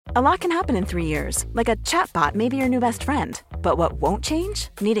A lot can happen in 3 years, like a chatbot may be your new best friend. But what won't change?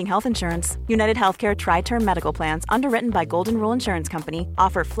 Needing health insurance. United Healthcare Tri-Term Medical Plans, underwritten by Golden Rule Insurance Company,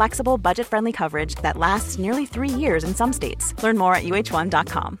 offer flexible, budget-friendly coverage that lasts nearly 3 years in some states. Learn more at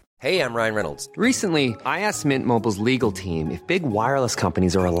uh1.com. Hey, I'm Ryan Reynolds. Recently, I asked Mint Mobile's legal team if big wireless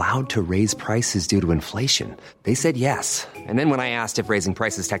companies are allowed to raise prices due to inflation. They said yes. And then when I asked if raising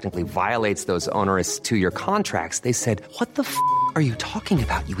prices technically violates those onerous two-year contracts, they said, "What the f*** are you talking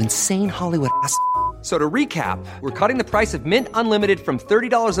about, you insane Hollywood ass?" So to recap, we're cutting the price of Mint Unlimited from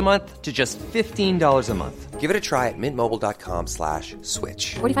 $30 a month to just $15 a month. Give it a try at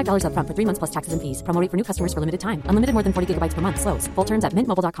mintmobile.com/switch. $45 up front for 3 months plus taxes and fees. Promo rate for new customers for limited time. Unlimited more than 40 gigabytes per month. Slows full terms at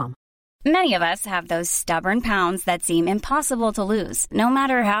mintmobile.com. Many of us have those stubborn pounds that seem impossible to lose, no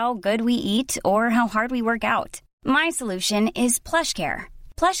matter how good we eat or how hard we work out. My solution is PlushCare.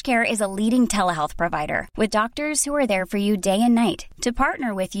 PlushCare is a leading telehealth provider with doctors who are there for you day and night to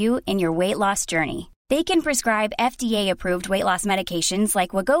partner with you in your weight loss journey. They can prescribe FDA-approved weight loss medications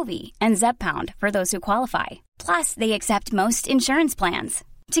like Wegovy and Zepbound for those who qualify. Plus, they accept most insurance plans.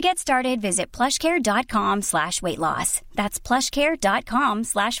 To get started, visit plushcare.com/weightloss. That's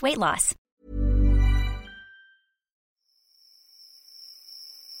plushcare.com/weightloss.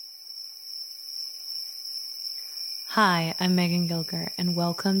 Hi, I'm Megan Gilger, and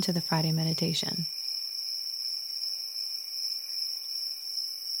welcome to the Friday Meditation.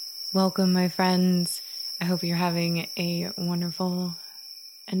 Welcome, my friends. I hope you're having a wonderful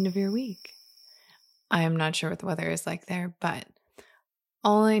end of your week. I am not sure what the weather is like there, but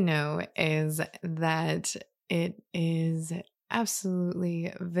all I know is that it is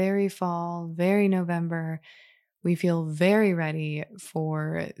absolutely very fall, very November. We feel very ready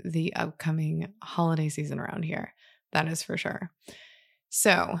for the upcoming holiday season around here. That is for sure.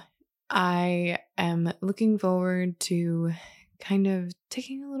 So I am looking forward to kind of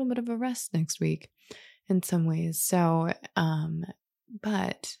taking a little bit of a rest next week in some ways. So,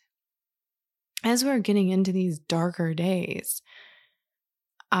 but as we're getting into these darker days,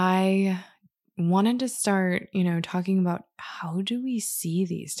 I wanted to start, talking about how do we see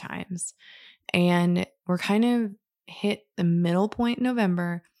these times? And we're kind of hit the middle point in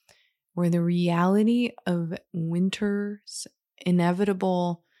November where the reality of winter's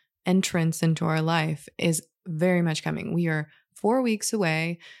inevitable entrance into our life is very much coming. We are 4 weeks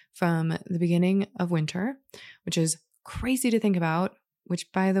away from the beginning of winter, which is crazy to think about,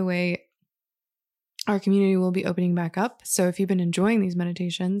 which, by the way, our community will be opening back up. So if you've been enjoying these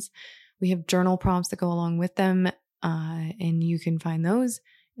meditations, we have journal prompts that go along with them, and you can find those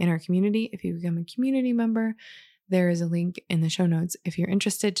in our community. If you become a community member, there is a link in the show notes if you're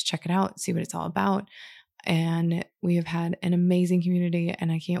interested to check it out, see what it's all about. And we have had an amazing community,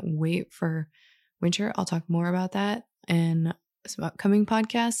 and I can't wait for winter. I'll talk more about that in some upcoming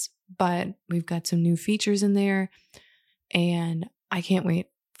podcasts, but we've got some new features in there, and I can't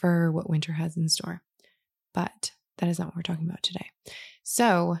wait for what winter has in store. But that is not what we're talking about today.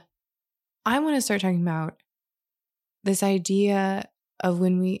 So I want to start talking about this idea of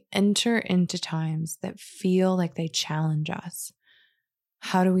when we enter into times that feel like they challenge us.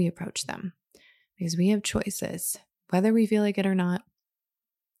 How do we approach them? Because we have choices, whether we feel like it or not.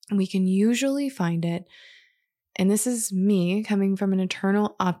 We can usually find it. And this is me coming from an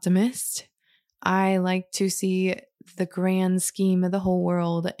eternal optimist. I like to see the grand scheme of the whole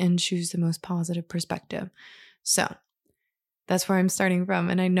world and choose the most positive perspective. So that's where I'm starting from.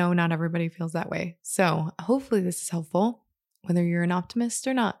 And I know not everybody feels that way. So hopefully this is helpful, whether you're an optimist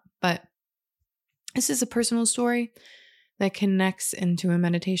or not. But this is a personal story that connects into a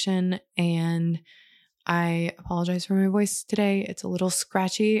meditation. And I apologize for my voice today. It's a little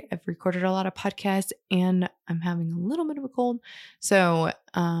scratchy. I've recorded a lot of podcasts and I'm having a little bit of a cold. So,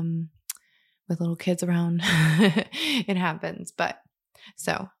 with little kids around, it happens. But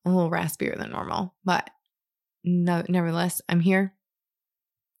so a little raspier than normal, but no, nevertheless, I'm here.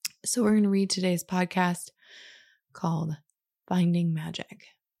 So we're going to read today's podcast called Finding Magic.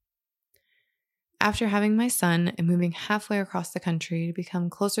 After having my son and moving halfway across the country to become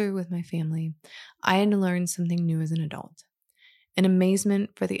closer with my family, I had to learn something new as an adult, an amazement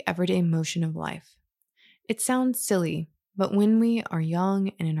for the everyday motion of life. It sounds silly, but when we are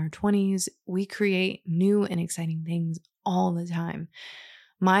young and in our 20s, we create new and exciting things all the time.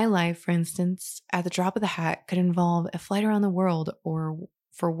 My life, for instance, at the drop of the hat, could involve a flight around the world or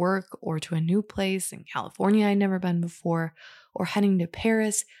for work or to a new place in California I'd never been before, or heading to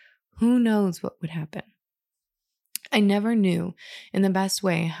Paris. Who knows what would happen? I never knew in the best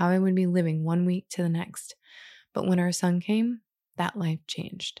way how I would be living 1 week to the next. But when our son came, that life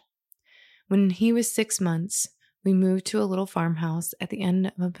changed. When he was 6 months, We moved to a little farmhouse at the end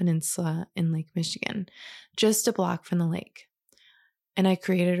of a peninsula in Lake Michigan, just a block from the lake. And I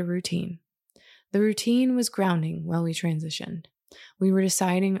created a routine. The routine was grounding while we transitioned. We were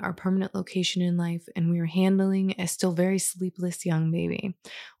deciding our permanent location in life, and we were handling a still very sleepless young baby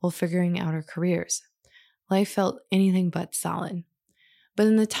while figuring out our careers. Life felt anything but solid. But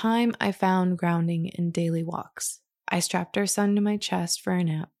in the time, I found grounding in daily walks. I strapped our son to my chest for a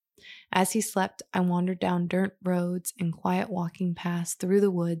nap. As he slept, I wandered down dirt roads and quiet walking paths through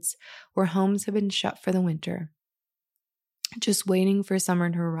the woods where homes had been shut for the winter, just waiting for summer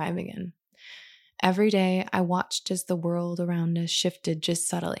to arrive again. Every day, I watched as the world around us shifted just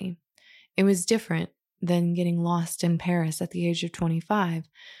subtly. It was different than getting lost in Paris at the age of 25,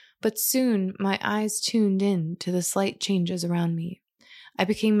 but soon my eyes tuned in to the slight changes around me. I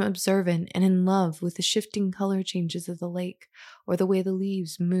became observant and in love with the shifting color changes of the lake or the way the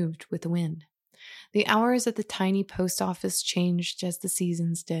leaves moved with the wind. The hours at the tiny post office changed as the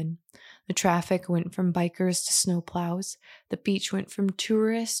seasons did. The traffic went from bikers to snowplows. The beach went from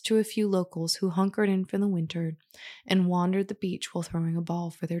tourists to a few locals who hunkered in for the winter and wandered the beach while throwing a ball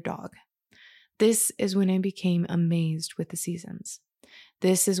for their dog. This is when I became amazed with the seasons.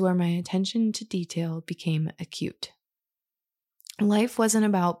 This is where my attention to detail became acute. Life wasn't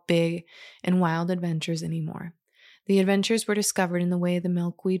about big and wild adventures anymore. The adventures were discovered in the way the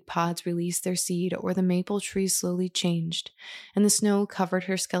milkweed pods released their seed or the maple tree slowly changed, and the snow covered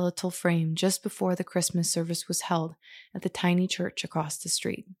her skeletal frame just before the Christmas service was held at the tiny church across the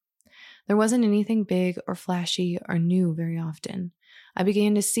street. There wasn't anything big or flashy or new very often. I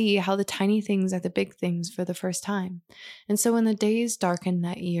began to see how the tiny things are the big things for the first time, and so when the days darkened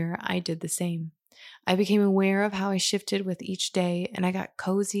that year, I did the same. I became aware of how I shifted with each day, and I got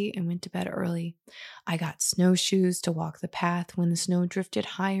cozy and went to bed early. I got snowshoes to walk the path when the snow drifted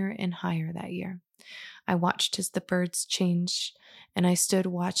higher and higher that year. I watched as the birds changed, and I stood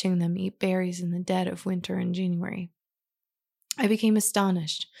watching them eat berries in the dead of winter in January. I became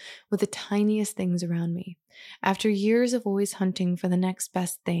astonished with the tiniest things around me. After years of always hunting for the next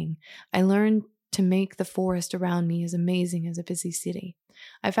best thing, I learned to make the forest around me as amazing as a busy city.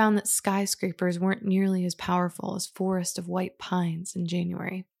 I found that skyscrapers weren't nearly as powerful as forests of white pines in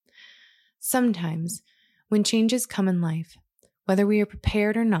January. Sometimes, when changes come in life, whether we are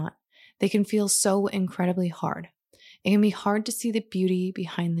prepared or not, they can feel so incredibly hard. It can be hard to see the beauty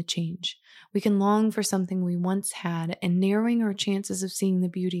behind the change. We can long for something we once had and narrowing our chances of seeing the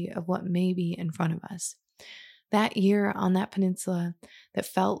beauty of what may be in front of us. That year on that peninsula that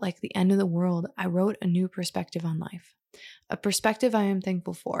felt like the end of the world, I wrote a new perspective on life. A perspective I am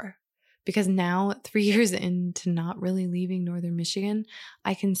thankful for, because now, 3 years into not really leaving Northern Michigan,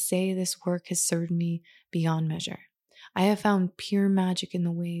 I can say this work has served me beyond measure. I have found pure magic in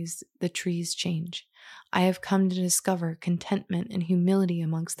the ways the trees change. I have come to discover contentment and humility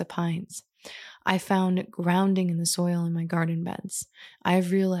amongst the pines. I found grounding in the soil in my garden beds. I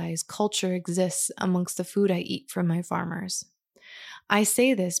have realized culture exists amongst the food I eat from my farmers. I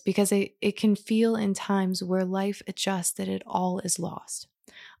say this because it can feel in times where life adjusts that it all is lost.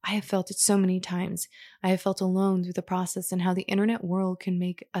 I have felt it so many times. I have felt alone through the process and how the internet world can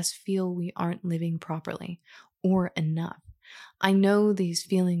make us feel we aren't living properly or enough. I know these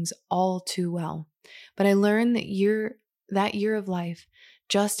feelings all too well, but I learned that year of life,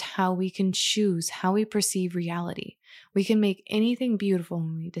 just how we can choose how we perceive reality. We can make anything beautiful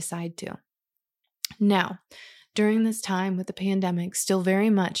when we decide to. Now, during this time with the pandemic still very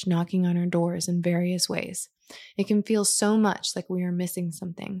much knocking on our doors in various ways, it can feel so much like we are missing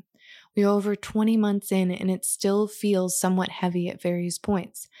something. We are over 20 months in and it still feels somewhat heavy at various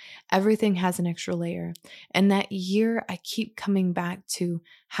points. Everything has an extra layer. And that year, I keep coming back to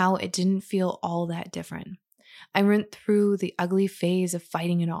how it didn't feel all that different. I went through the ugly phase of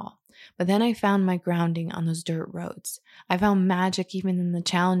fighting it all, but then I found my grounding on those dirt roads. I found magic even in the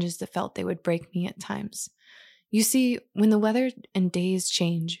challenges that felt they would break me at times. You see, when the weather and days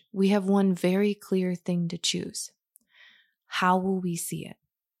change, we have one very clear thing to choose. How will we see it?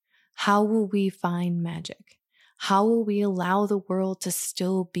 How will we find magic? How will we allow the world to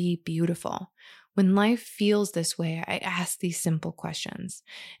still be beautiful? When life feels this way, I ask these simple questions,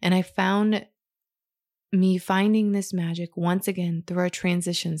 and I found me finding this magic once again through our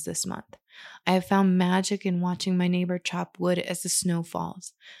transitions this month. I have found magic in watching my neighbor chop wood as the snow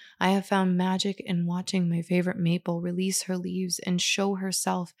falls. I have found magic in watching my favorite maple release her leaves and show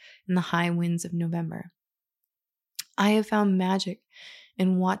herself in the high winds of November. I have found magic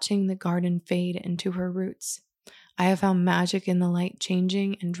in watching the garden fade into her roots. I have found magic in the light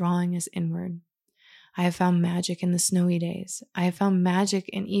changing and drawing us inward. I have found magic in the snowy days. I have found magic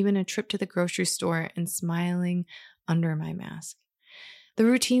in even a trip to the grocery store and smiling under my mask. The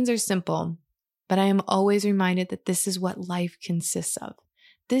routines are simple, but I am always reminded that this is what life consists of.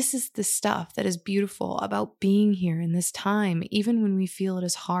 This is the stuff that is beautiful about being here in this time, even when we feel it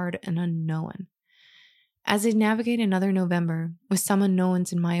is hard and unknown. As I navigate another November with some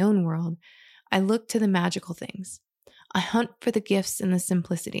unknowns in my own world, I look to the magical things. I hunt for the gifts in the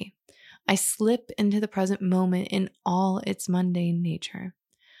simplicity. I slip into the present moment in all its mundane nature.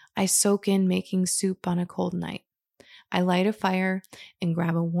 I soak in making soup on a cold night. I light a fire and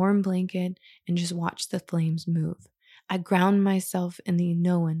grab a warm blanket and just watch the flames move. I ground myself in the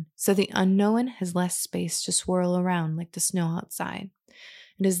known, so the unknown has less space to swirl around like the snow outside.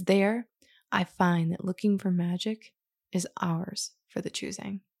 It is there I find that looking for magic is ours for the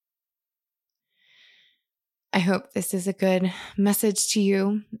choosing. I hope this is a good message to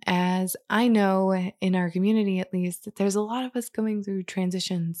you, as I know in our community, at least, that there's a lot of us going through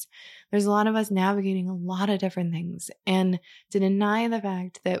transitions. There's a lot of us navigating a lot of different things. And to deny the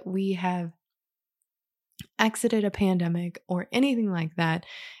fact that we have exited a pandemic or anything like that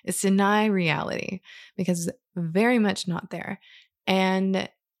is to deny reality, because it's very much not there. And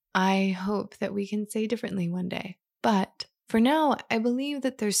I hope that we can say differently one day. But for now, I believe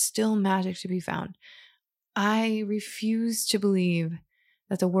that there's still magic to be found. I refuse to believe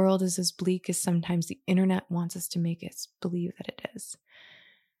that the world is as bleak as sometimes the internet wants us to make us believe that it is.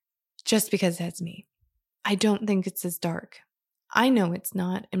 Just because that's me. I don't think it's as dark. I know it's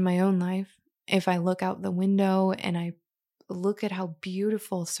not in my own life. If I look out the window and I look at how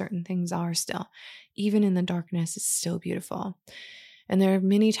beautiful certain things are still, even in the darkness, it's still beautiful. And there are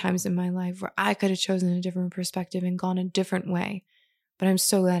many times in my life where I could have chosen a different perspective and gone a different way, but I'm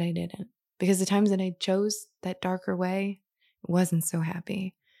so glad I didn't. Because the times that I chose that darker way, it wasn't so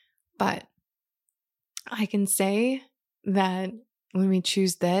happy. But I can say that when we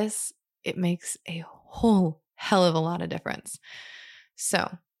choose this, it makes a whole hell of a lot of difference.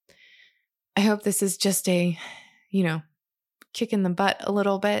 So I hope this is just a, kick in the butt a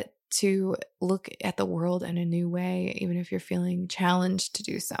little bit to look at the world in a new way, even if you're feeling challenged to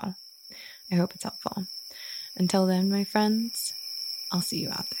do so. I hope it's helpful. Until then, my friends, I'll see you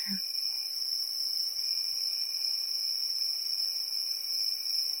out there.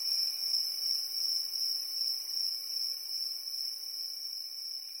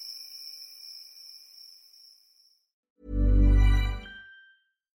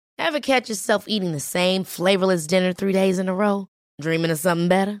 Ever catch yourself eating the same flavorless dinner 3 days in a row? Dreaming of something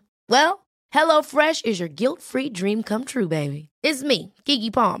better? Well, HelloFresh is your guilt-free dream come true, baby. It's me,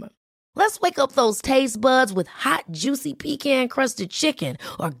 Keke Palmer. Let's wake up those taste buds with hot, juicy pecan-crusted chicken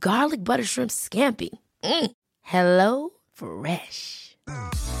or garlic butter shrimp scampi. HelloFresh.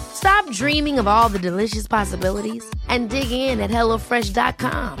 Stop dreaming of all the delicious possibilities and dig in at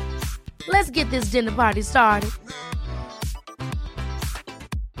HelloFresh.com. Let's get this dinner party started.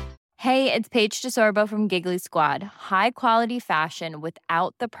 Hey, it's Paige DeSorbo from Giggly Squad. High quality fashion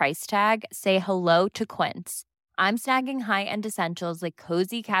without the price tag. Say hello to Quince. I'm snagging high-end essentials like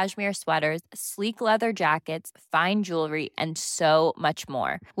cozy cashmere sweaters, sleek leather jackets, fine jewelry, and so much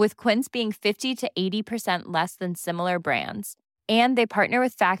more. With Quince being 50 to 80% less than similar brands. And they partner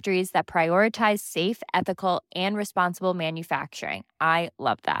with factories that prioritize safe, ethical, and responsible manufacturing. I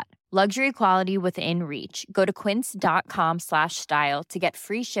love that. Luxury quality within reach. Go to quince.com/style to get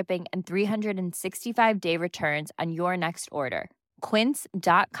free shipping and 365-day returns on your next order.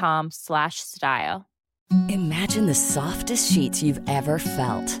 Quince.com/style. Imagine the softest sheets you've ever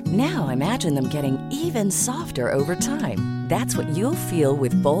felt. Now imagine them getting even softer over time. That's what you'll feel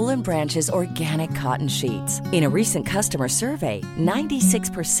with Boll & Branch's organic cotton sheets. In a recent customer survey,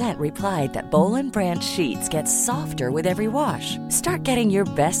 96% replied that Boll & Branch sheets get softer with every wash. Start getting your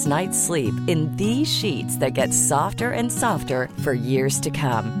best night's sleep in these sheets that get softer and softer for years to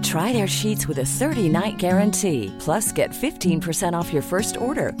come. Try their sheets with a 30-night guarantee. Plus, get 15% off your first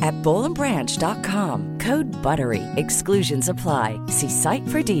order at bollandbranch.com. Code BUTTERY. Exclusions apply. See site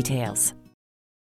for details.